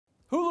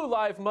Hulu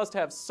Live must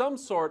have some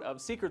sort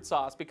of secret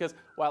sauce because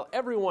while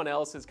everyone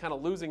else is kind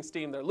of losing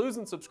steam, they're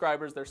losing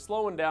subscribers, they're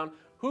slowing down,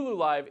 Hulu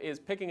Live is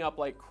picking up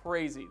like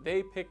crazy.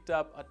 They picked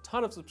up a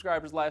ton of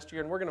subscribers last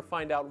year and we're gonna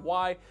find out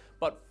why.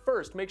 But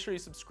first, make sure you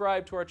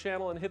subscribe to our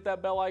channel and hit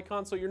that bell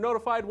icon so you're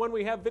notified when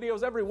we have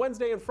videos every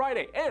Wednesday and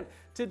Friday. And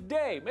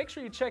today, make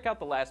sure you check out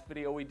the last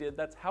video we did.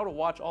 That's how to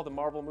watch all the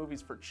Marvel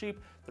movies for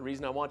cheap. The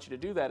reason I want you to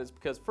do that is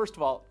because first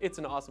of all, it's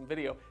an awesome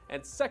video.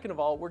 And second of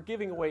all, we're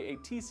giving away a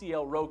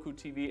TCL Roku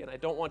TV and I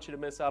don't want you to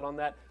miss out on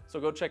that.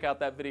 So go check out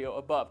that video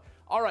above.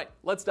 All right,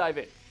 let's dive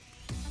in.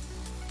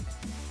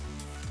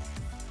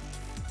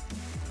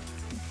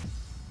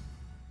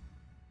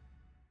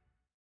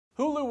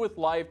 Hulu with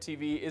Live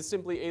TV is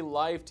simply a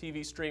live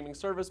TV streaming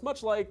service,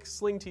 much like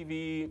Sling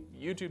TV,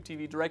 YouTube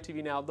TV,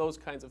 DirecTV Now, those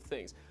kinds of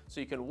things.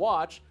 So you can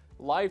watch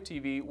live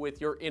TV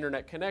with your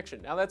internet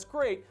connection. Now that's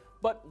great,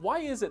 but why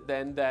is it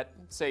then that,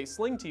 say,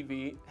 Sling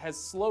TV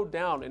has slowed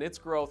down in its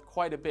growth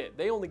quite a bit?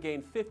 They only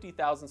gained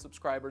 50,000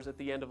 subscribers at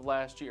the end of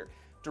last year.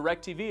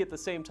 DirecTV at the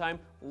same time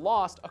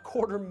lost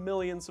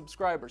 250,000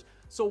 subscribers.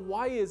 So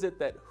why is it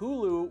that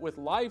Hulu with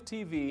Live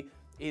TV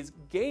is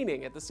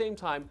gaining at the same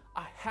time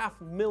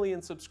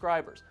 500,000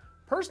 subscribers?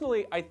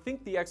 Personally, I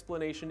think the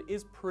explanation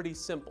is pretty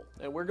simple,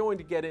 and we're going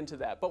to get into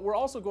that, but we're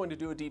also going to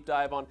do a deep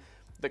dive on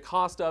the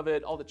cost of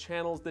it, all the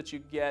channels that you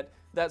get,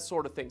 that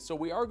sort of thing. So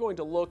we are going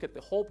to look at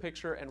the whole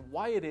picture and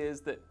why it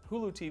is that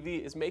Hulu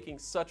TV is making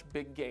such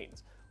big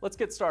gains. Let's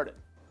get started.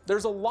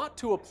 There's a lot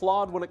to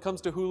applaud when it comes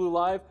to Hulu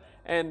Live,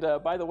 and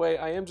by the way,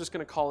 I am just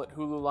going to call it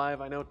Hulu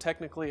Live. I know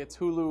technically it's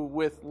Hulu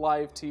with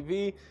Live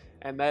TV,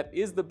 and that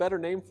is the better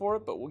name for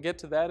it, but we'll get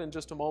to that in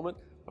just a moment.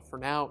 But for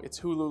now, it's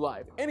Hulu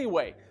Live.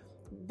 Anyway,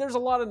 there's a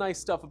lot of nice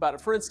stuff about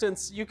it. For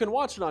instance, you can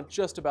watch it on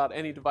just about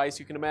any device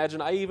you can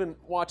imagine. I even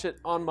watch it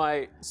on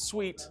my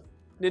sweet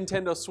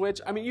Nintendo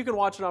Switch. I mean, you can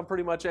watch it on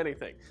pretty much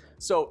anything.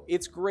 So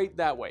it's great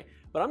that way.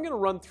 But I'm going to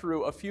run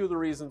through a few of the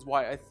reasons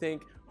why I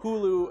think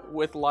Hulu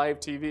with Live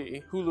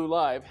TV, Hulu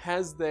Live,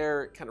 has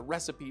their kind of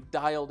recipe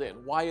dialed in,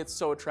 why it's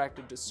so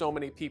attractive to so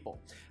many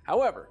people.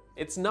 However,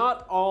 it's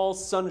not all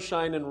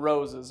sunshine and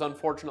roses,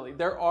 unfortunately.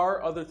 There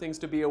are other things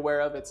to be aware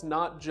of. It's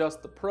not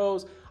just the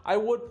pros. I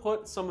would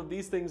put some of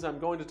these things I'm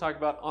going to talk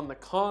about on the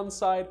con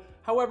side.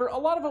 However, a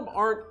lot of them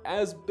aren't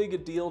as big a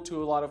deal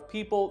to a lot of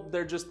people.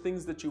 They're just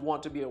things that you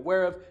want to be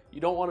aware of.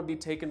 You don't want to be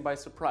taken by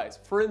surprise.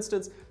 For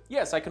instance,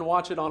 yes, I can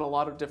watch it on a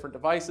lot of different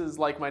devices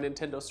like my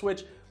Nintendo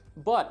Switch,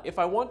 but if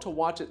I want to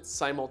watch it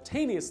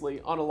simultaneously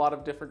on a lot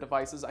of different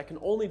devices, I can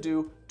only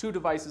do 2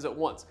 devices at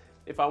once.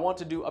 If I want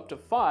to do up to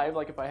 5,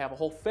 like if I have a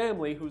whole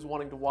family who's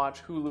wanting to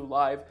watch Hulu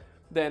Live,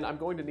 then I'm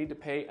going to need to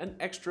pay an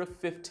extra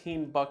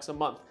 $15 a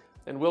month.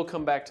 And we'll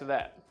come back to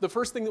that. The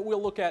first thing that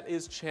we'll look at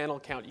is channel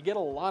count. You get a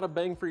lot of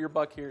bang for your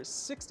buck here.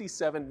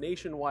 67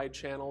 nationwide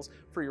channels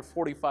for your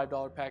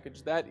 $45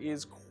 package. That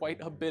is quite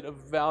a bit of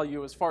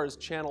value as far as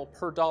channel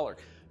per dollar.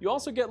 You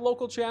also get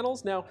local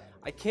channels. Now,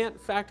 I can't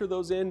factor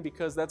those in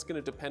because that's going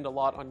to depend a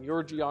lot on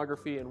your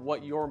geography and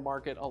what your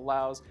market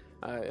allows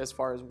as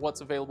far as what's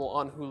available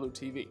on Hulu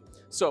TV.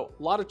 So,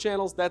 a lot of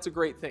channels, that's a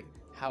great thing.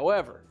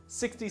 However,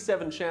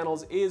 67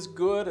 channels is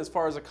good as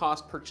far as a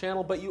cost per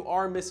channel, but you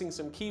are missing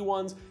some key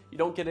ones. You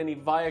don't get any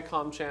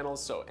Viacom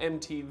channels, so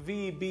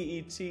MTV,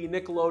 BET,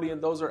 Nickelodeon,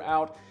 those are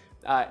out.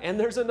 And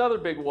there's another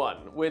big one,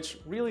 which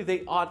really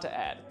they ought to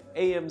add,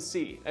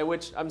 AMC,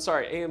 which, I'm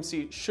sorry,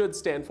 AMC should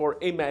stand for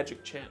A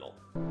Magic Channel.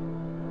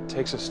 It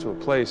takes us to a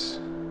place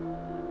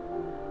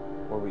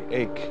where we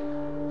ache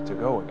to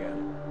go again.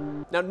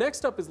 Now,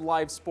 next up is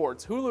live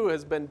sports. Hulu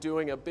has been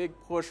doing a big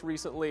push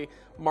recently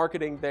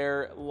marketing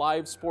their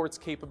live sports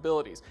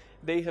capabilities.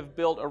 They have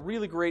built a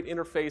really great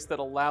interface that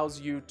allows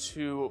you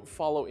to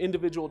follow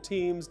individual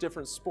teams,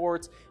 different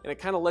sports, and it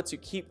kind of lets you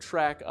keep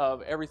track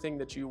of everything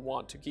that you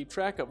want to keep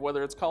track of,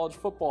 whether it's college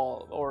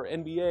football or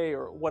NBA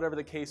or whatever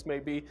the case may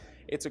be.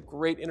 It's a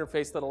great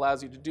interface that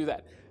allows you to do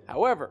that.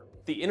 However,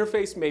 the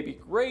interface may be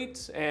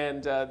great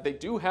and they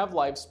do have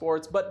live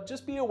sports, but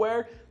just be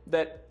aware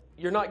that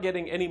you're not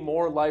getting any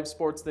more live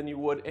sports than you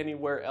would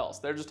anywhere else.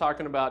 They're just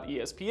talking about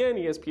ESPN,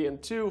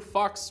 ESPN-2,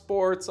 Fox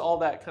Sports, all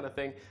that kind of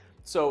thing.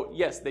 So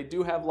yes, they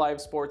do have live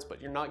sports,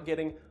 but you're not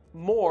getting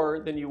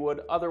more than you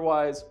would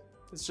otherwise.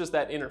 It's just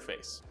that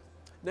interface.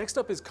 Next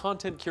up is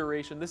content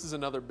curation. This is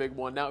another big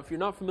one. Now, if you're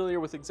not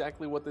familiar with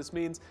exactly what this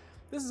means,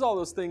 this is all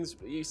those things,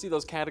 you see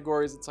those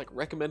categories, it's like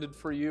recommended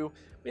for you.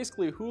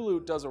 Basically,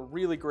 Hulu does a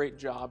really great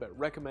job at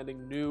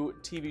recommending new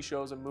TV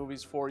shows and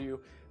movies for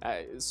you.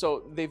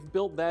 So they've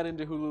built that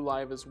into Hulu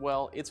Live as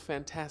well. It's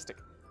fantastic.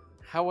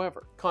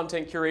 However,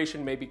 content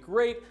curation may be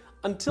great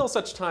until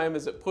such time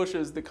as it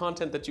pushes the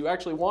content that you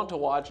actually want to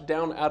watch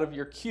down out of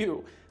your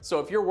queue. So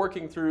if you're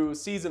working through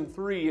season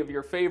 3 of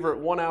your favorite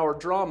 1-hour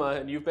drama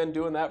and you've been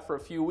doing that for a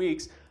few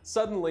weeks,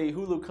 suddenly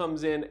Hulu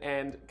comes in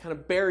and kind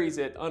of buries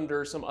it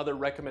under some other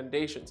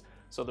recommendations.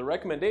 So the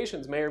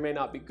recommendations may or may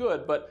not be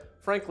good, but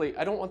frankly,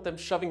 I don't want them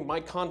shoving my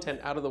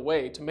content out of the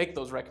way to make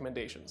those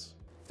recommendations.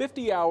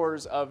 50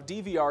 hours of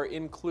DVR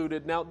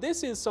included. Now,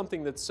 this is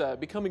something that's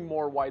becoming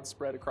more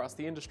widespread across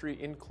the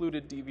industry,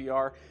 included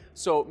DVR.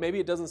 So maybe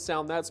it doesn't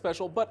sound that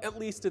special, but at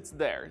least it's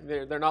there.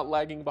 They're not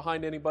lagging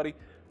behind anybody.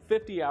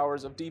 50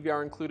 hours of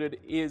DVR included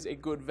is a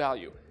good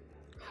value.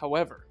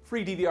 However,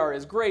 free DVR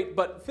is great,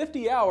 but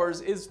 50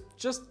 hours is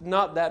just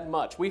not that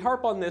much. We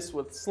harp on this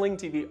with Sling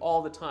TV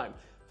all the time.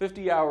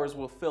 50 hours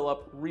will fill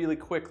up really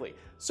quickly.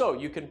 So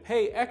you can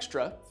pay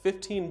extra,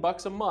 15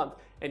 bucks a month,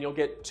 and you'll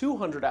get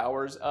 200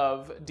 hours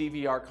of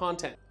DVR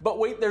content. But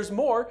wait, there's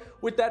more.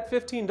 With that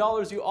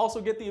 $15, you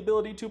also get the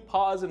ability to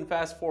pause and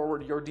fast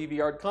forward your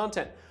DVR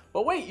content.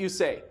 But wait, you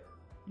say,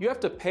 you have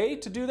to pay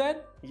to do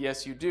that?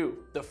 Yes, you do.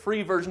 The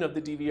free version of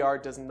the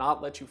DVR does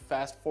not let you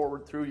fast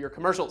forward through your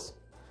commercials.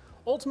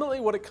 Ultimately,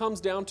 what it comes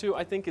down to,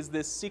 I think, is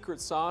this secret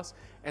sauce,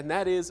 and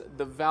that is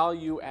the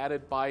value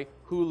added by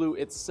Hulu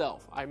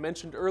itself. I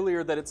mentioned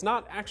earlier that it's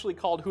not actually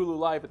called Hulu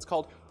Live, it's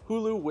called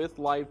Hulu with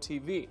Live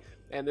TV.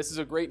 And this is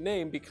a great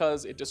name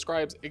because it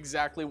describes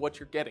exactly what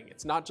you're getting.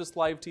 It's not just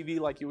live TV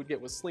like you would get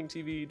with Sling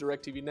TV,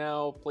 DirecTV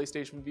Now,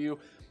 PlayStation Vue.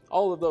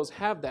 All of those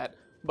have that,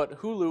 but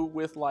Hulu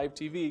with Live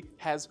TV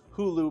has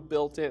Hulu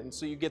built in.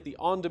 So you get the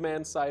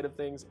on-demand side of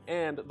things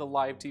and the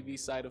live TV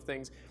side of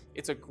things.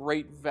 It's a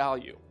great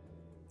value.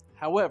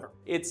 However,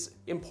 it's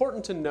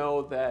important to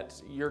know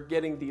that you're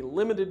getting the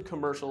limited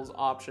commercials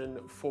option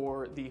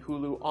for the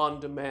Hulu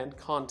on-demand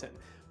content.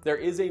 There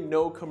is a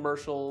no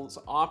commercials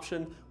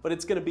option, but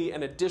it's gonna be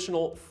an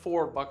additional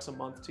 $4 a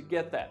month to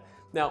get that.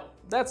 Now,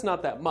 that's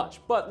not that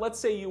much, but let's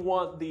say you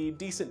want the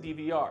decent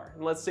DVR,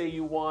 and let's say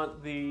you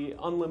want the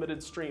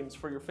unlimited streams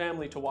for your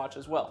family to watch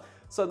as well.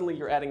 Suddenly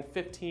you're adding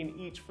 15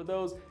 each for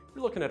those,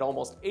 you're looking at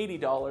almost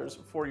 $80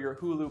 for your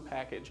Hulu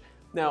package.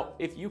 Now,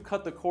 if you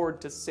cut the cord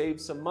to save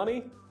some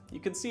money, you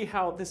can see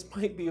how this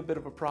might be a bit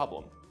of a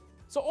problem.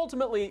 So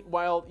ultimately,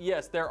 while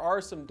yes, there are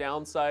some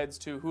downsides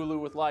to Hulu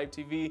with Live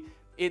TV,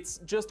 it's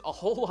just a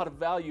whole lot of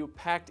value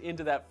packed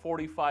into that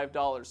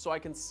 $45. So I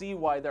can see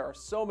why there are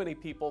so many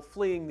people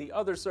fleeing the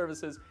other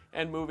services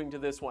and moving to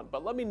this one.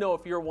 But let me know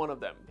if you're one of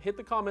them. Hit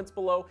the comments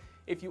below.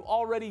 If you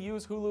already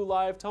use Hulu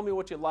Live, tell me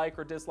what you like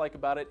or dislike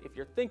about it. If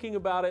you're thinking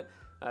about it,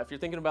 if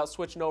you're thinking about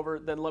switching over,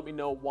 then let me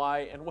know why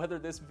and whether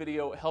this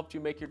video helped you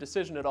make your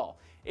decision at all.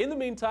 In the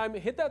meantime,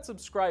 hit that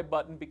subscribe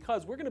button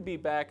because we're going to be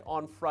back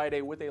on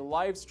Friday with a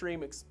live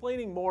stream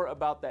explaining more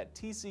about that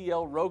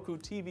TCL Roku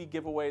TV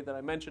giveaway that I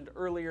mentioned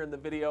earlier in the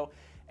video.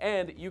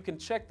 And you can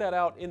check that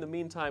out in the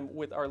meantime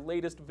with our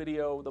latest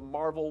video, the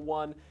Marvel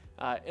one.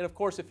 And of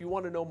course, if you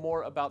want to know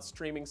more about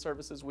streaming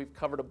services, we've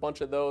covered a bunch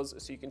of those,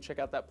 so you can check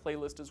out that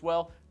playlist as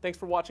well. Thanks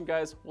for watching,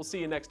 guys. We'll see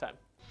you next time.